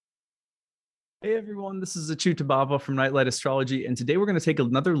Hey everyone, this is Achuta Baba from Nightlight Astrology, and today we're going to take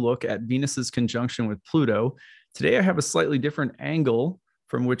another look at Venus's conjunction with Pluto. Today I have a slightly different angle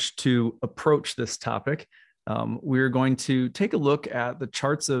from which to approach this topic. We're going to take a look at the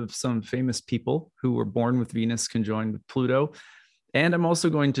charts of some famous people who were born with Venus conjoined with Pluto, and I'm also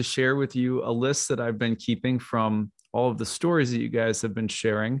going to share with you a list that I've been keeping from all of the stories that you guys have been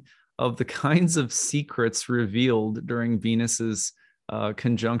sharing of the kinds of secrets revealed during Venus's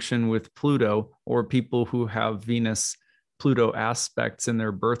conjunction with Pluto, or people who have Venus Pluto aspects in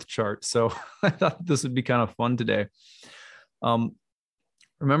their birth chart. So I thought this would be kind of fun today. Um,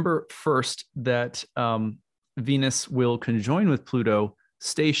 Remember first that Venus will conjoin with Pluto,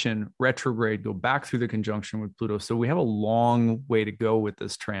 station, retrograde, go back through the conjunction with Pluto. So we have a long way to go with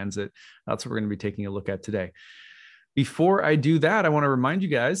this transit. That's what we're going to be taking a look at today. Before I do that, I want to remind you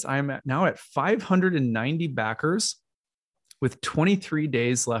guys, I'm now at 590 backers with 23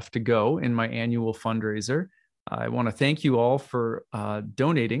 days left to go in my annual fundraiser. I want to thank you all for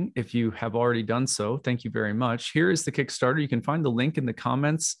donating. If you have already done so, thank you very much. Here is the Kickstarter. You can find the link in the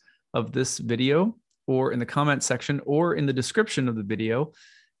comments of this video, or in the comment section, or in the description of the video.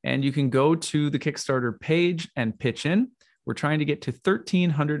 And you can go to the Kickstarter page and pitch in. We're trying to get to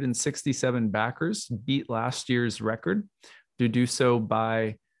 1,367 backers, beat last year's record, to do so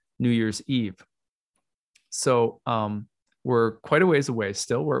by New Year's Eve. So we're quite a ways away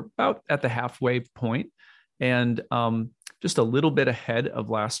still. We're about at the halfway point, and just a little bit ahead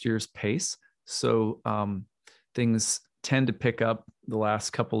of last year's pace. So things tend to pick up the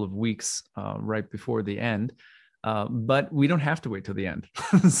last couple of weeks right before the end. But we don't have to wait till the end.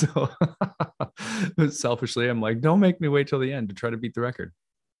 So selfishly, I'm like, don't make me wait till the end to try to beat the record.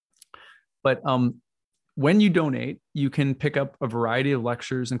 But when you donate, you can pick up a variety of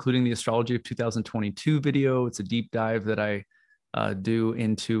lectures, including the Astrology of 2022 video. It's a deep dive that I do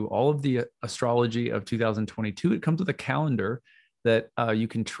into all of the astrology of 2022. It comes with a calendar that you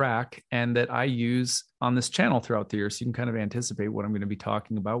can track and that I use on this channel throughout the year. So you can kind of anticipate what I'm going to be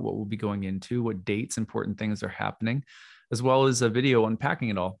talking about, what we'll be going into, what dates, important things are happening, as well as a video unpacking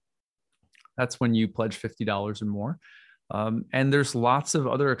it all. That's when you pledge $50 or more. And there's lots of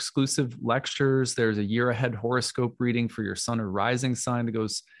other exclusive lectures. There's a year ahead horoscope reading for your sun or rising sign that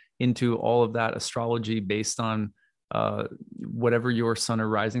goes into all of that astrology based on whatever your sun or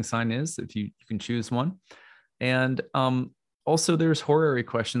rising sign is, if you can choose one. And also there's horary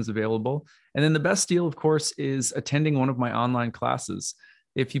questions available. And then the best deal, of course, is attending one of my online classes.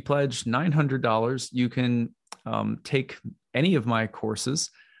 If you pledge $900, you can take any of my courses.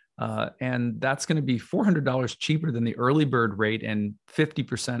 And that's going to be $400 cheaper than the early bird rate and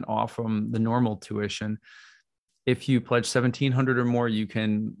 50% off from the normal tuition. If you pledge $1,700 or more, you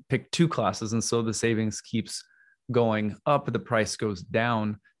can pick two classes. And so the savings keeps going up, the price goes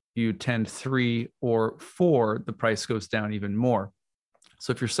down. You attend 3 or 4, the price goes down even more.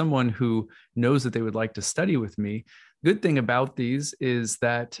 So if you're someone who knows that they would like to study with me, good thing about these is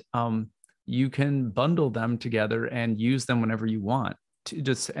that you can bundle them together and use them whenever you want.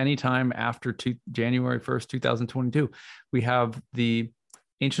 Just anytime after January 1st, 2022. We have the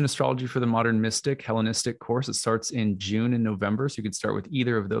Ancient Astrology for the Modern Mystic Hellenistic course. It starts in June and November, so you can start with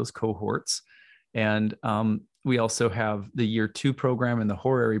either of those cohorts. And we also have the Year 2 program and the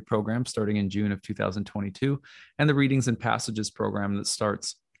Horary program starting in June of 2022, and the Readings and Passages program that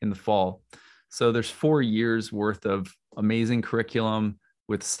starts in the fall. So there's 4 years worth of amazing curriculum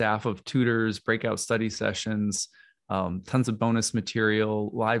with staff of tutors, breakout study sessions, tons of bonus material,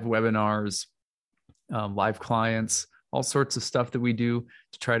 live webinars, live clients, all sorts of stuff that we do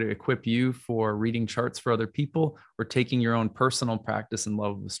to try to equip you for reading charts for other people or taking your own personal practice and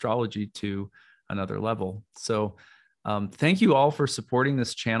love of astrology to another level. So thank you all for supporting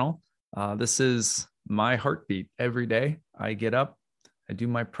this channel. This is my heartbeat every day. I get up, I do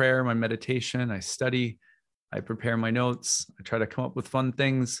my prayer, my meditation, I study, I prepare my notes, I try to come up with fun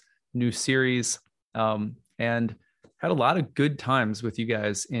things, new series, and had a lot of good times with you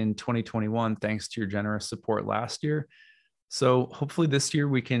guys in 2021, thanks to your generous support last year. So hopefully this year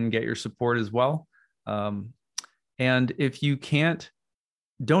we can get your support as well. And if you can't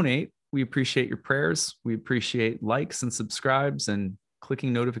donate, we appreciate your prayers. We appreciate likes and subscribes and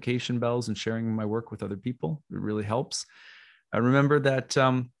clicking notification bells and sharing my work with other people. It really helps. Remember that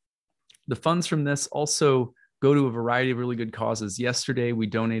the funds from this also go to a variety of really good causes. Yesterday, we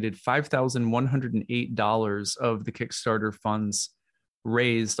donated $5,108 of the Kickstarter funds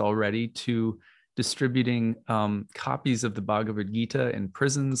raised already to distributing copies of the Bhagavad Gita in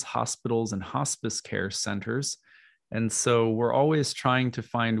prisons, hospitals, and hospice care centers. And so we're always trying to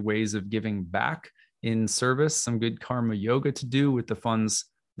find ways of giving back in service, some good karma yoga to do with the funds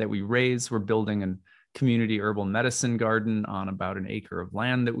that we raise. We're building a community herbal medicine garden on about an acre of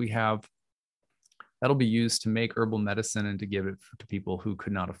land that we have. That'll be used to make herbal medicine and to give it to people who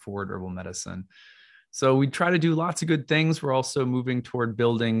could not afford herbal medicine. So we try to do lots of good things. We're also moving toward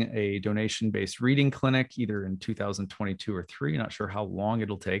building a donation-based reading clinic, either in 2022 or 3. Not sure how long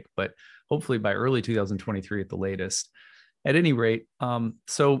it'll take, but hopefully by early 2023 at the latest. At any rate,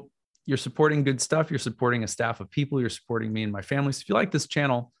 so you're supporting good stuff. You're supporting a staff of people. You're supporting me and my family. So if you like this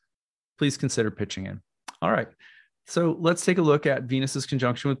channel, please consider pitching in. All right. So let's take a look at Venus's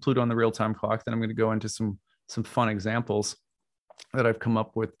conjunction with Pluto on the real-time clock. Then I'm going to go into some fun examples that I've come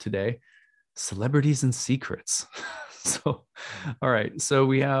up with today. Celebrities and secrets. So, all right. So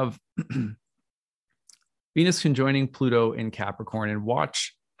we have Venus conjoining Pluto in Capricorn, and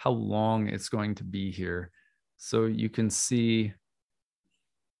watch how long it's going to be here. So you can see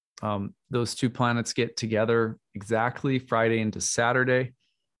those two planets get together exactly Friday into Saturday.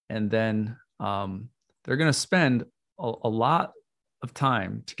 And then they're going to spend a lot of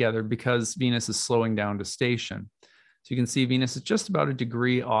time together because Venus is slowing down to station. So you can see Venus is just about a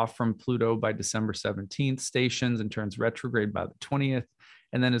degree off from Pluto by December 17th, stations and turns retrograde by the 20th,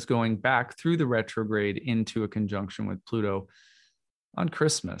 and then is going back through the retrograde into a conjunction with Pluto on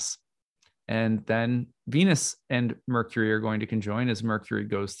Christmas. And then Venus and Mercury are going to conjoin as Mercury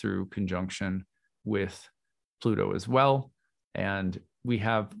goes through conjunction with Pluto as well. And we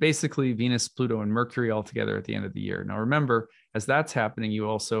have basically Venus, Pluto, and Mercury all together at the end of the year. Now, remember, as that's happening, you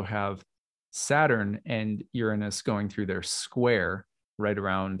also have Saturn and Uranus going through their square right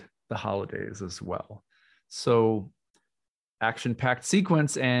around the holidays as well. So action-packed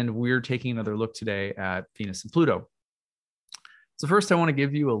sequence, and we're taking another look today at Venus and Pluto. So first, I want to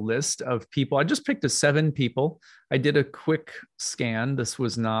give you a list of people. I just picked 7 people. I did a quick scan. This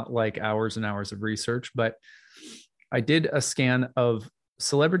was not like hours and hours of research, but I did a scan of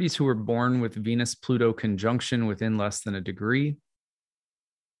celebrities who were born with Venus-Pluto conjunction within less than a degree.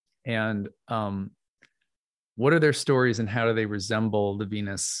 And what are their stories and how do they resemble the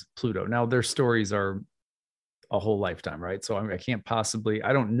Venus-Pluto? Now, their stories are a whole lifetime, right? So I can't possibly,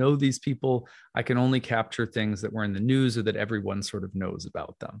 I don't know these people. I can only capture things that were in the news or that everyone sort of knows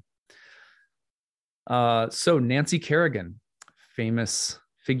about them. So Nancy Kerrigan, famous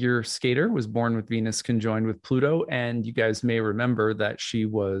figure skater, was born with Venus conjoined with Pluto. And you guys may remember that she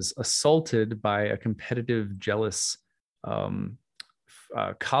was assaulted by a competitive, jealous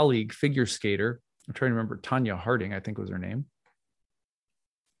colleague figure skater. I'm trying to remember, Tanya Harding, I think was her name.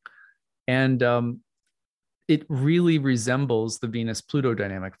 And it really resembles the Venus-Pluto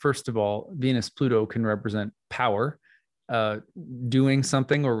dynamic. First of all, Venus-Pluto can represent power, doing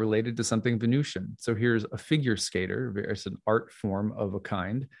something or related to something Venusian. So here's a figure skater. It's an art form of a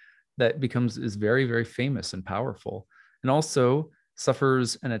kind that is very, very famous and powerful, and also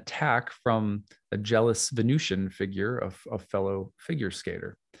suffers an attack from a jealous Venusian figure, a fellow figure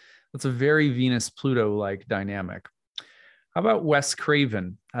skater. That's a very Venus-Pluto-like dynamic. How about Wes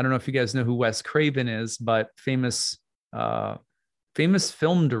Craven? I don't know if you guys know who Wes Craven is, but famous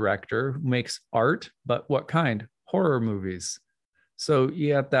film director who makes art, but what kind? Horror movies. So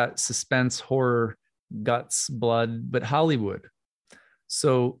you have that suspense, horror, guts, blood, but Hollywood.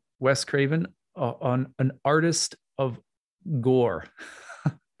 So Wes Craven, an artist of gore.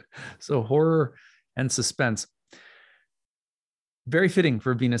 So horror and suspense. Very fitting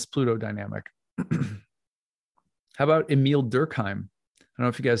for Venus-Pluto dynamic. How about Emile Durkheim? I don't know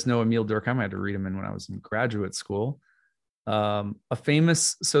if you guys know Emile Durkheim. I had to read him when I was in graduate school. A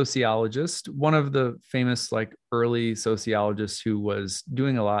famous sociologist, one of the famous early sociologists who was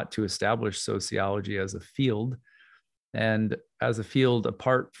doing a lot to establish sociology as a field, and as a field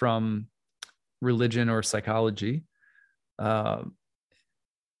apart from religion or psychology.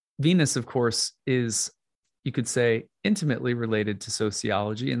 Venus, of course, is, you could say, intimately related to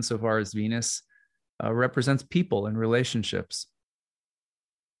sociology insofar as Venus represents people and relationships.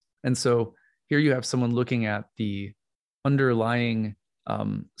 And so here you have someone looking at the underlying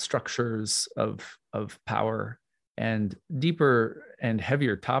structures of power and deeper and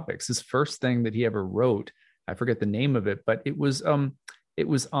heavier topics. His first thing that he ever wrote, I forget the name of it, but it was a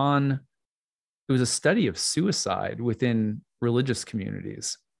study of suicide within religious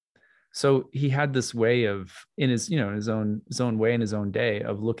communities. So he had this way of, in his own way, in his own day,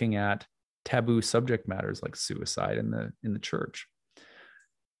 of looking at taboo subject matters like suicide in the church.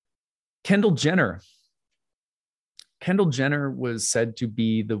 Kendall Jenner. Kendall Jenner was said to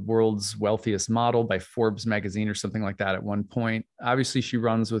be the world's wealthiest model by Forbes magazine or something like that at one point. Obviously, she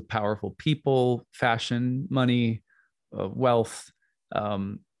runs with powerful people, fashion, money, wealth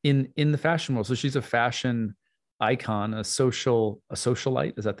in the fashion world. So she's a fashion icon, a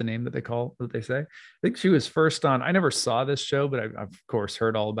socialite. Is that the name that they say? I think she was first on. I never saw this show, but I've of course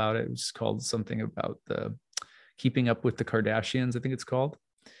heard all about it. It was called something about the Keeping Up with the Kardashians, I think it's called.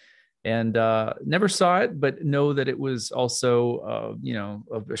 And never saw it, but know that it was also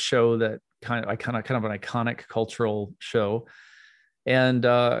a show that kind of an iconic cultural show, and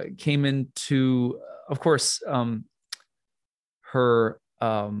came into, of course, her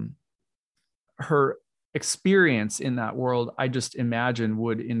her experience in that world, I just imagine,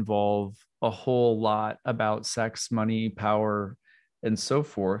 would involve a whole lot about sex, money, power, and so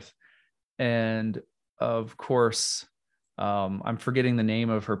forth. And of course, I'm forgetting the name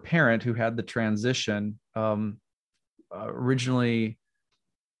of her parent who had the transition. Originally,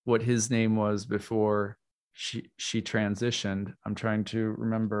 what his name was before she transitioned. I'm trying to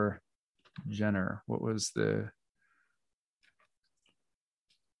remember. Jenner. What was the?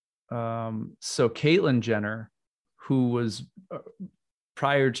 So Caitlyn Jenner, who was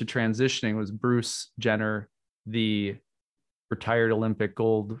prior to transitioning, was Bruce Jenner, the retired Olympic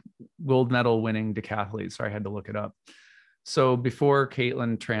gold medal winning decathlete. Sorry, I had to look it up. So before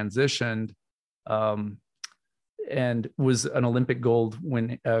Caitlyn transitioned, and was an Olympic gold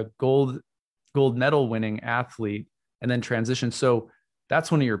medal winning athlete, and then transitioned. So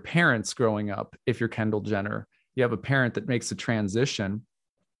that's one of your parents growing up. If you're Kendall Jenner, you have a parent that makes a transition.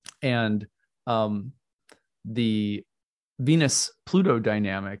 And the Venus-Pluto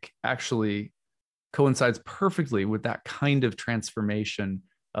dynamic actually coincides perfectly with that kind of transformation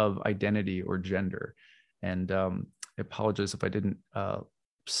of identity or gender. And I apologize if I didn't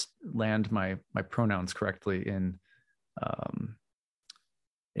land my pronouns correctly in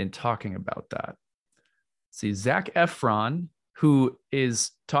talking about that. See, Zac Efron, who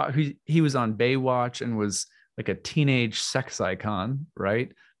is he was on Baywatch and was like a teenage sex icon,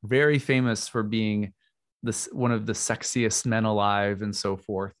 right? Very famous for being one of the sexiest men alive and so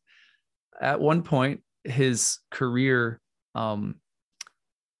forth. At one point, his career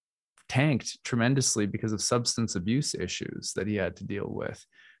tanked tremendously because of substance abuse issues that he had to deal with.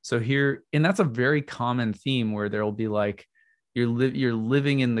 So here, and that's a very common theme where there'll be like, you're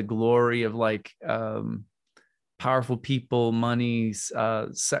living in the glory of like powerful people, money,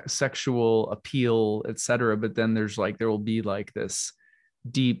 sexual appeal, etc. But then there will be like this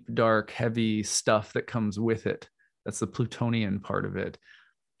deep, dark, heavy stuff that comes with it. That's the Plutonian part of it.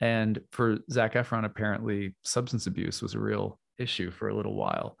 And for Zac Efron, apparently substance abuse was a real issue for a little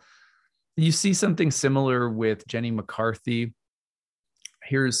while. You see something similar with Jenny McCarthy.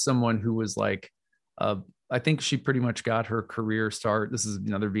 Here's someone who was like, I think she pretty much got her career start. This is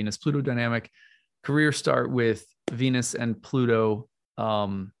another Venus-Pluto dynamic. Career start with Venus and Pluto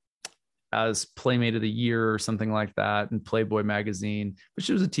as Playmate of the Year or something like that in Playboy magazine. But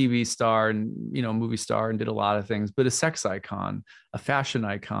she was a TV star and movie star and did a lot of things. But a sex icon, a fashion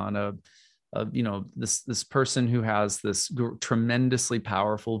icon, this person who has this tremendously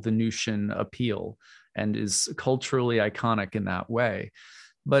powerful Venusian appeal and is culturally iconic in that way.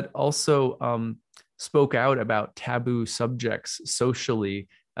 But also spoke out about taboo subjects socially.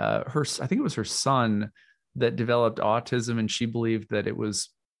 I think it was her son that developed autism, and she believed that it was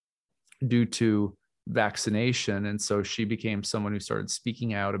due to vaccination. And so she became someone who started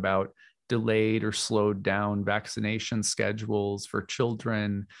speaking out about delayed or slowed down vaccination schedules for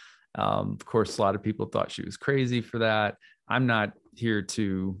children. Of course, a lot of people thought she was crazy for that. I'm not here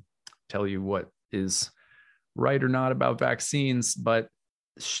to tell you what is right or not about vaccines, but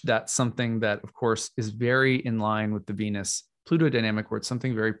that's something that, of course, is very in line with the Venus-Pluto dynamic, where it's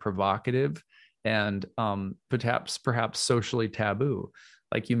something very provocative and perhaps socially taboo.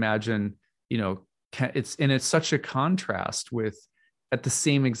 Like, you imagine, it's such a contrast with, at the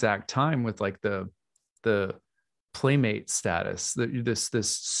same exact time, with like the Playmate status,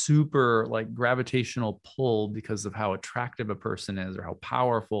 this super like gravitational pull because of how attractive a person is, or how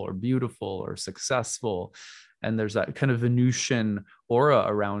powerful or beautiful or successful. And there's that kind of Venusian aura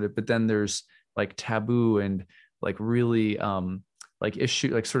around it, but then there's like taboo and like really like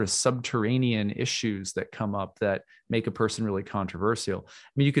sort of subterranean issues that come up that make a person really controversial.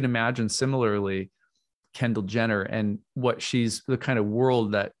 I mean, you can imagine similarly Kendall Jenner and what she's, the kind of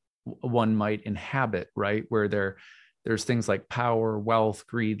world that one might inhabit, right? Where there's things like power, wealth,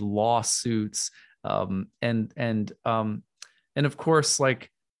 greed, lawsuits, and of course, like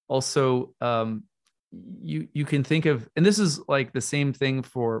also you can think of, and this is like the same thing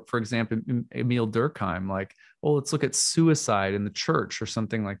for example, Emil Durkheim, like, oh, let's look at suicide in the church or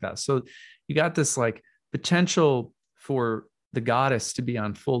something like that. So you got this like potential for the goddess to be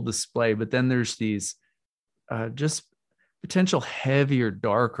on full display, but then there's these just potential heavier,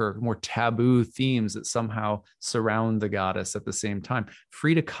 darker, more taboo themes that somehow surround the goddess at the same time.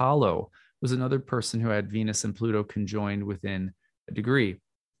 Frida Kahlo was another person who had Venus and Pluto conjoined within a degree.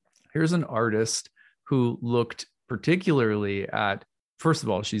 Here's an artist who looked particularly at, first of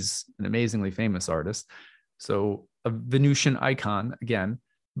all, she's an amazingly famous artist, so a Venusian icon again,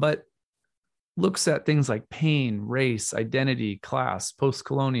 but looks at things like pain, race, identity, class,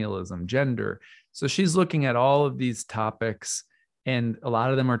 post-colonialism, gender. So she's looking at all of these topics, and a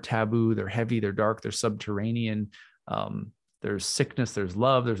lot of them are taboo. They're heavy, they're dark, they're subterranean. There's sickness, there's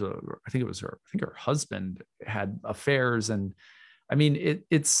love. I think her husband had affairs. And I mean,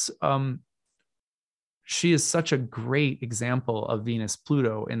 she is such a great example of Venus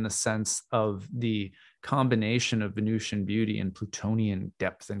Pluto in the sense of the combination of Venusian beauty and Plutonian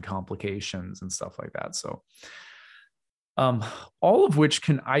depth and complications and stuff like that. So all of which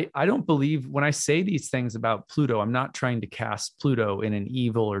I don't believe when I say these things about Pluto, I'm not trying to cast Pluto in an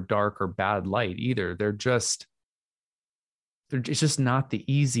evil or dark or bad light either. It's just not the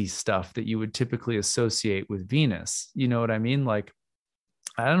easy stuff that you would typically associate with Venus. You know what I mean? Like,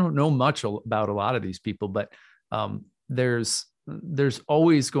 I don't know much about a lot of these people, but there's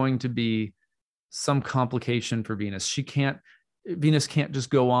always going to be some complication for Venus. Venus can't just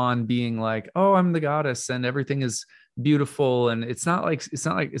go on being like, oh, I'm the goddess and everything is beautiful. And it's more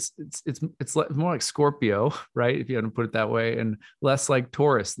like Scorpio, right? If you want to put it that way, and less like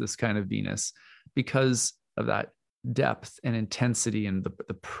Taurus, this kind of Venus, because of that depth and intensity and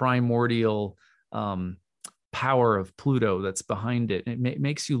the primordial power of Pluto that's behind it. It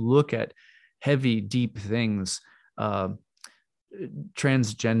makes you look at heavy, deep things,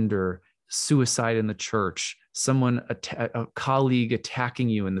 transgender, suicide in the church, a colleague attacking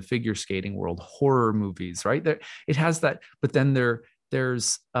you in the figure skating world, horror movies, right? It has that, but then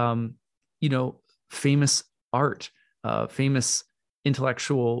there's famous art, famous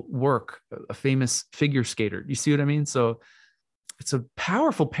intellectual work, a famous figure skater. You see what I mean? So it's a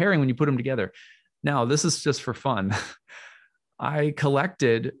powerful pairing when you put them together. Now, this is just for fun. I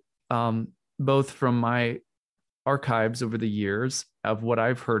collected both from my archives over the years of what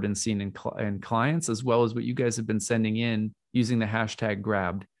I've heard and seen in clients, as well as what you guys have been sending in using the hashtag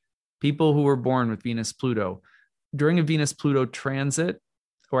grabbed. People who were born with Venus Pluto. During a Venus Pluto transit,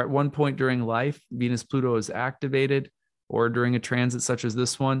 or at one point during life, Venus Pluto is activated, or during a transit such as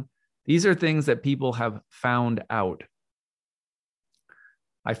this one. These are things that people have found out.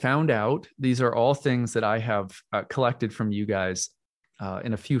 I found out these are all things that I have collected from you guys,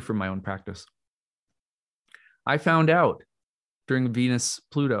 and a few from my own practice. I found out during Venus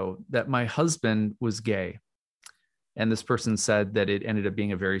Pluto that my husband was gay. And this person said that it ended up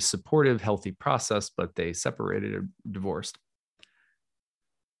being a very supportive, healthy process, but they separated or divorced.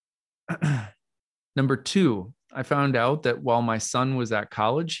 Number two, I found out that while my son was at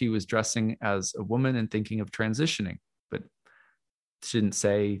college, he was dressing as a woman and thinking of transitioning, but she didn't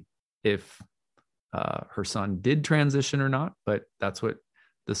say if her son did transition or not, but that's what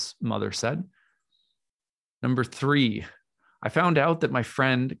this mother said. Number three, I found out that my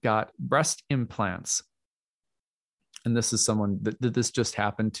friend got breast implants. And this is someone that this just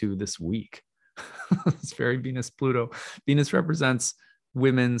happened to this week. It's very Venus Pluto. Venus represents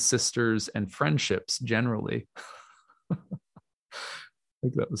women, sisters, and friendships generally. I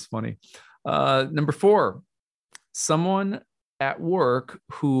think that was funny. Number four, someone at work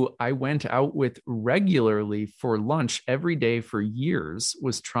who I went out with regularly for lunch every day for years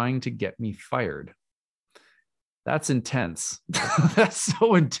was trying to get me fired. That's intense. That's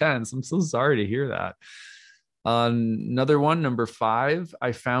so intense. I'm so sorry to hear that. Another one, number five,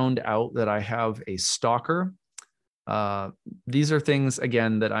 I found out that I have a stalker. These are things,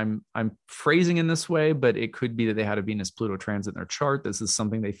 again, that I'm phrasing in this way, but it could be that they had a Venus Pluto transit in their chart. This is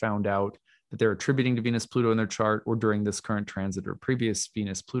something they found out that they're attributing to Venus Pluto in their chart, or during this current transit or previous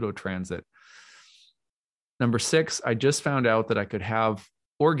Venus Pluto transit. Number six, I just found out that I could have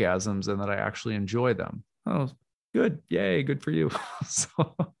orgasms and that I actually enjoy them. Oh, good. Yay. Good for you.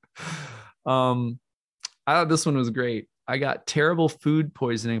 This one was great. I got terrible food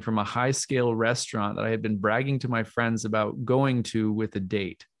poisoning from a high scale restaurant that I had been bragging to my friends about going to with a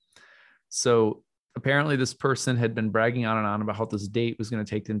date. So apparently this person had been bragging on and on about how this date was going to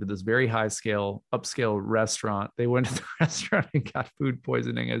take them to this very high scale, upscale restaurant. They went to the restaurant and got food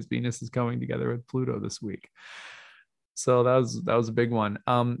poisoning as Venus is coming together with Pluto this week. So that was a big one.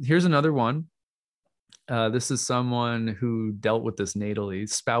 Here's another one. This is someone who dealt with this natally.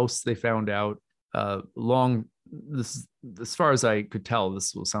 Spouse, they found out this, as far as I could tell,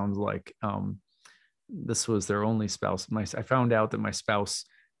 this sounds like this was their only spouse. I found out that my spouse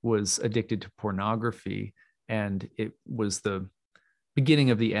was addicted to pornography and it was the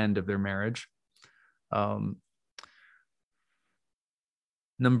beginning of the end of their marriage.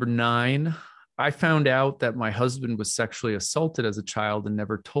 Number 9, I found out that my husband was sexually assaulted as a child and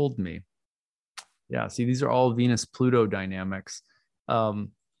never told me. Yeah, see, these are all Venus Pluto dynamics. My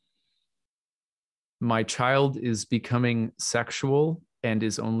child is becoming sexual and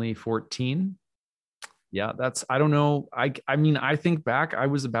is only 14. Yeah, I don't know. I mean, I think back, I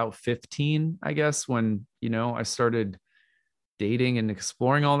was about 15, I guess, when, I started dating and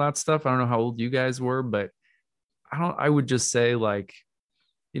exploring all that stuff. I don't know how old you guys were, but I would just say, like,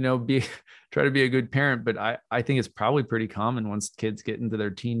 be try to be a good parent, but I think it's probably pretty common once kids get into their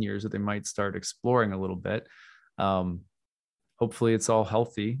teen years that they might start exploring a little bit. Hopefully it's all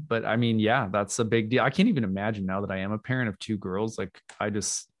healthy, but I mean, yeah, that's a big deal. I can't even imagine now that I am a parent of 2 girls. Like,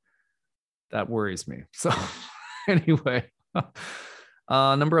 that worries me. So anyway,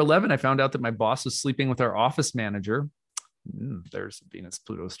 number 11, I found out that my boss was sleeping with our office manager. There's a Venus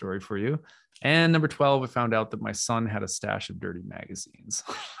Pluto story for you. And number 12, I found out that my son had a stash of dirty magazines.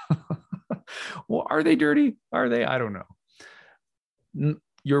 Well, are they dirty? Are they? I don't know.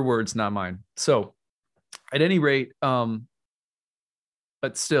 Your words, not mine. So at any rate, but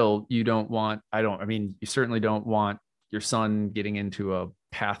still, you certainly don't want your son getting into a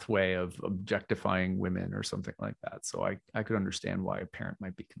pathway of objectifying women or something like that. So I could understand why a parent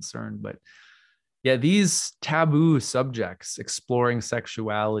might be concerned, but yeah, these taboo subjects, exploring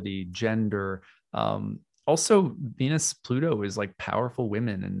sexuality, gender, also Venus Pluto is like powerful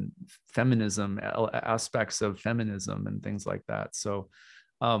women and feminism, aspects of feminism and things like that. So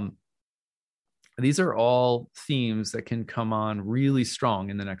these are all themes that can come on really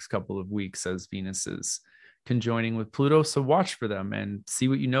strong in the next couple of weeks as Venus is conjoining with Pluto. So watch for them and see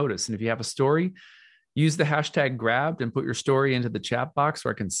what you notice. And if you have a story, use the hashtag grabbed and put your story into the chat box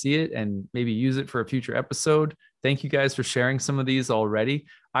where I can see it and maybe use it for a future episode. Thank you guys for sharing some of these already.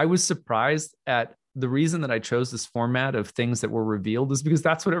 I was surprised at the reason that I chose this format of things that were revealed is because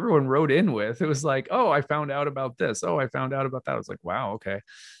that's what everyone wrote in with. It was like, oh, I found out about this. Oh, I found out about that. I was like, wow, okay.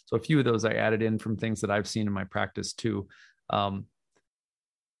 So a few of those I added in from things that I've seen in my practice too.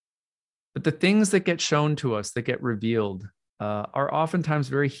 But the things that get shown to us, that get revealed, are oftentimes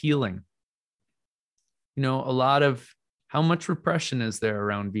very healing. A lot of how much repression is there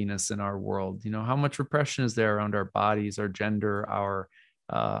around Venus in our world? How much repression is there around our bodies, our gender, our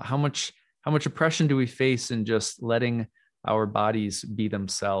how much oppression do we face in just letting our bodies be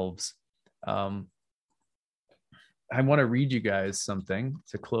themselves? I want to read you guys something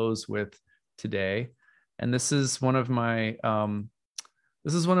to close with today, and this is one of my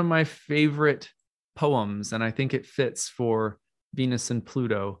favorite poems, and I think it fits for Venus and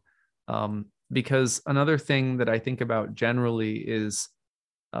Pluto. Because another thing that I think about generally is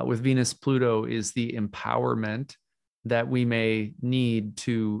with Venus Pluto is the empowerment that we may need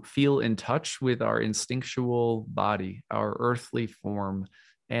to feel in touch with our instinctual body, our earthly form,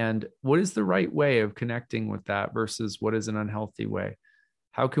 and what is the right way of connecting with that versus what is an unhealthy way.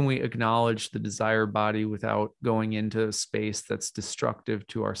 How can we acknowledge the desire body without going into a space that's destructive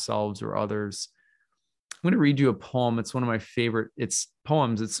to ourselves or others? I'm going to read you a poem. It's one of my favorite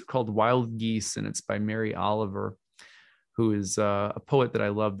poems. It's called Wild Geese, and it's by Mary Oliver, who is a poet that I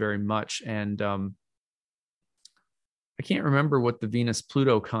love very much. And I can't remember what the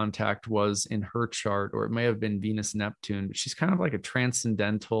Venus-Pluto contact was in her chart, or it may have been Venus-Neptune, but she's kind of like a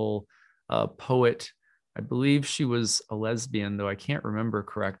transcendental poet. I believe she was a lesbian, though I can't remember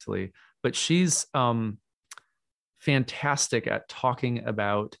correctly. But she's fantastic at talking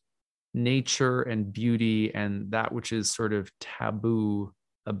about nature and beauty and that which is sort of taboo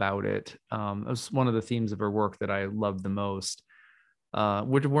about it. That's one of the themes of her work that I love the most.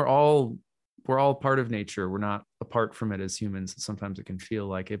 We're all part of nature. We're not apart from it as humans. Sometimes it can feel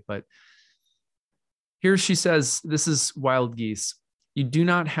like it, but here she says, this is Wild Geese. You do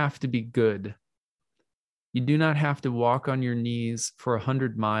not have to be good. You do not have to walk on your knees for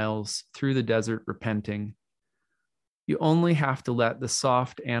 100 miles through the desert repenting. You only have to let the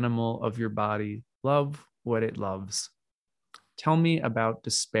soft animal of your body love what it loves. Tell me about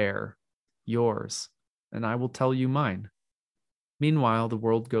despair, yours, and I will tell you mine. Meanwhile, the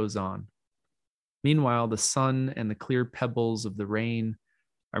world goes on. Meanwhile, the sun and the clear pebbles of the rain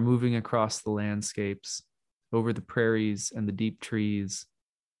are moving across the landscapes, over the prairies and the deep trees,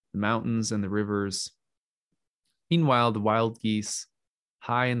 the mountains and the rivers. Meanwhile, the wild geese,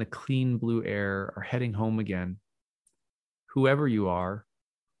 high in the clean blue air, are heading home again. Whoever you are,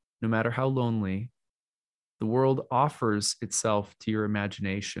 no matter how lonely, the world offers itself to your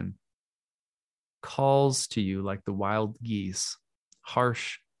imagination, calls to you like the wild geese,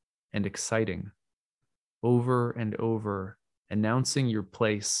 harsh and exciting. over and over, announcing your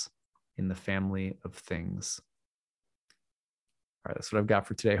place in the family of things. All right, that's what I've got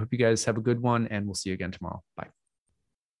for today. I hope you guys have a good one, and we'll see you again tomorrow. Bye.